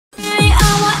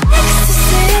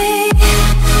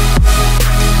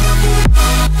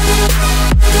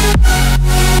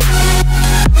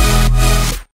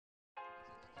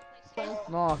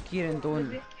Kieran,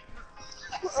 don't.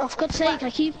 Oh, for God's sake, I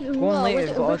keep Go on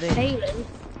later, we're buddy. failing.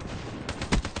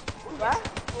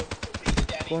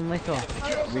 What? Go on later.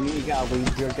 We need to get a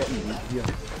lead, you're getting weak here.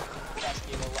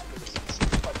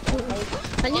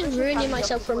 I'm just ruining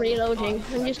myself from reloading.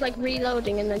 I'm just like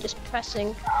reloading and then just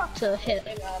pressing to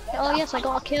hit. Oh yes, I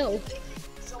got a kill.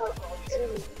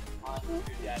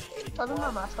 I don't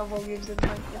know master volumes in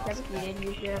my experience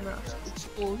using an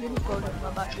explosion going in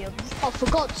my backyard. Oh, for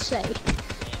God's sake.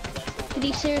 Did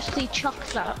he seriously chuck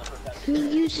that? Who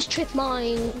uses trip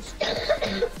mines?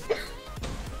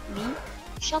 Me?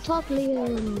 Shut up,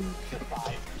 Liam.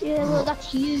 Yeah, well,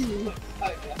 that's you.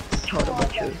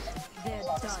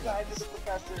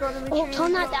 Oh,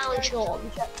 turn that down,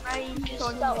 Sean.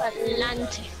 Just about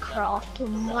Atlantic craft or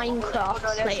Minecraft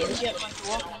players.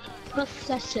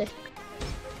 Pathetic.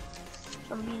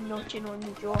 Somebody notching on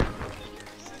the jaw.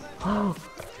 Oh.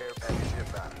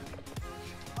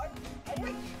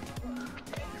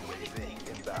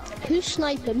 Who's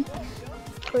sniping?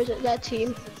 Or is it their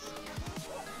team?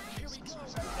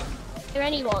 Is there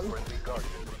anyone?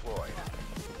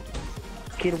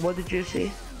 Kieran, what did you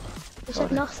say? He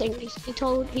said nothing. He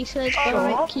said,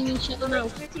 alright, Kiwi, shut your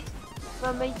mouth.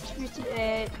 My mic's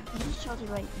muted, he's shouting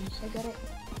right, I got it.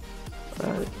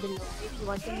 If you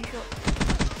want to shot.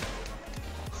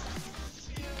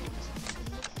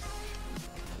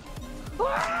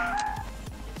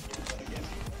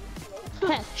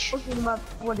 Pesh. What's in my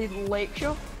bloody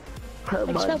lecture? I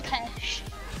smell Pesh.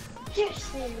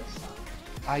 Yes,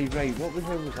 Aye, right, what the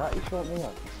hell was that you shot me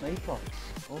at? Sniper?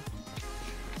 Oh.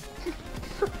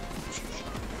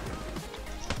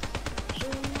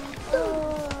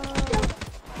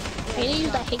 I need to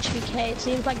use that HVK, it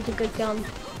seems like it's a good gun.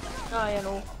 Oh, you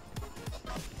know.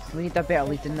 We need a better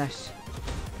lead than this.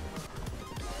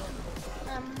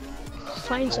 It's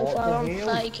fine so What far, the I'm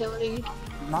hell? 30 kill lead.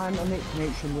 My internet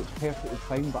connection looks perfectly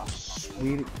fine, but I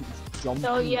swear it keeps jumping.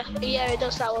 Oh yeah, it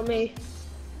does that with me.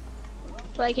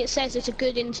 Like it says it's a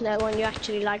good internet when you're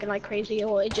actually lagging like crazy,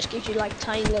 or it just gives you like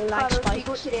tiny little lag We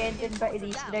go spikes. to the ending bit of the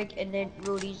Easter egg and then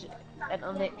Rory's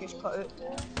internet just cut out.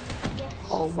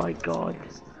 Oh my god.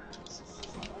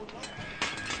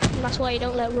 And that's why you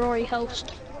don't let Rory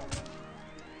host.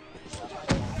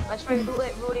 That's why we don't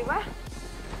let Rory what?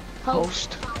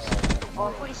 Host. Oh,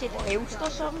 I thought you said host or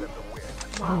something.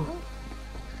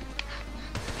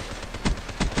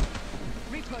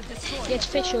 It's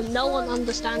official, no one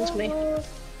understands me. That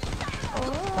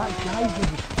guy was a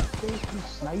fucking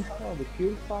sniper, the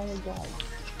purifier guy.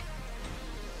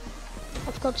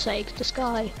 For God's sake, this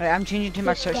guy. Right, I'm changing to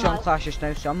my This touchdown guy. clashes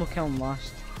now, so I'm not killing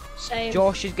last. Same.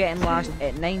 Josh is getting last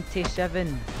at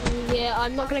 97. Yeah,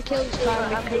 I'm not gonna kill this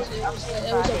guy because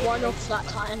it was a one-off that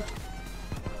time.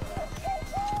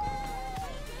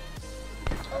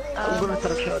 I'm gonna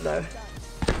throw a shot now.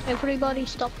 Everybody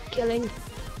stop killing.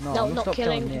 No, No, I'm not stop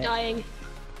killing, yet. dying.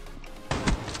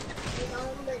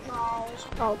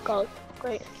 Oh god,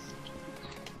 great.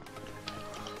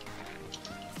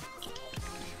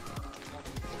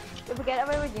 Don't forget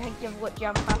about when you think you've got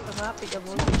jump half the map, but you're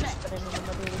really just spinning in the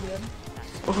middle of the game.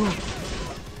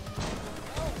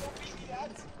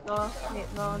 No,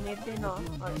 no.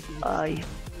 Aye.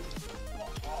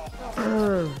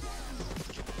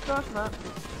 Cross map.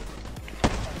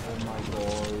 Oh my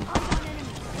god.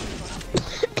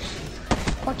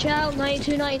 Watch out,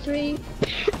 92, 93.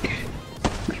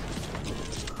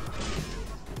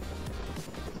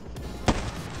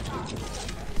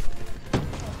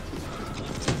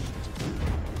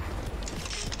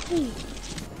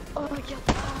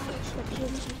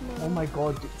 Oh my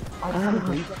god. I can't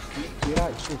believe this. You're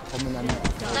actually coming in.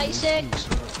 96.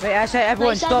 Right, that's it,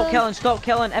 everyone, stop 97.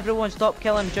 killing, everyone stop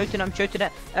killing, I'm shooting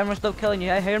it, everyone stop killing,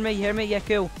 you hear me, yeah,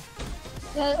 cool.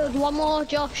 One more,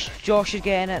 Josh. Josh is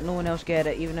getting it, no one else get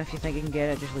it, even if you think you can get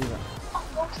it, just leave it.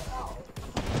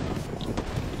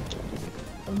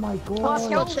 Oh my god.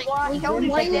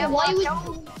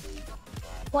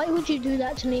 Why would you do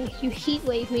that to me? You heat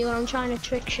wave me when I'm trying to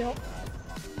trick shot.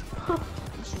 Come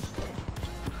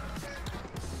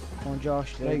on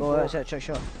Josh, there Right, you go, go. that's it, trick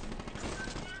shot.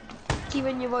 See,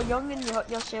 when you were young and you hurt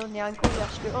yourself in the ankle with your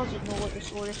scooters, you'd know what the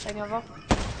slowest thing ever.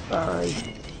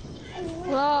 Aye.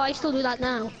 Well, I still do that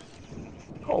now.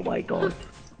 Oh my god.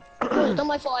 It's not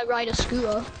my fault I ride a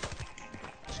scooter.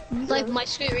 It's like my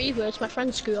scooter either, it's my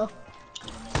friend's scooter.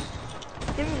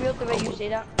 It's even weird the way you say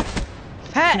that.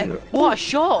 Hit! What a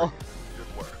shot!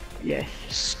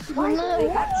 Yes. Why is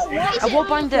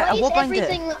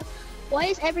Why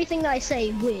is everything that I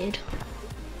say weird?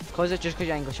 Cause it's just cause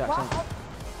your English accent.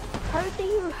 How do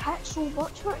you hit so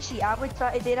much? See, I would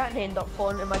try to do that and end up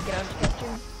falling in my grand's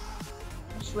kitchen.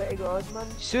 swear to God, man.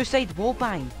 Suicide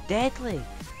wallbang, deadly.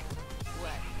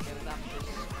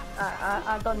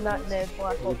 I done that in the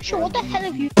black ops. Sure, what the hell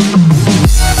have you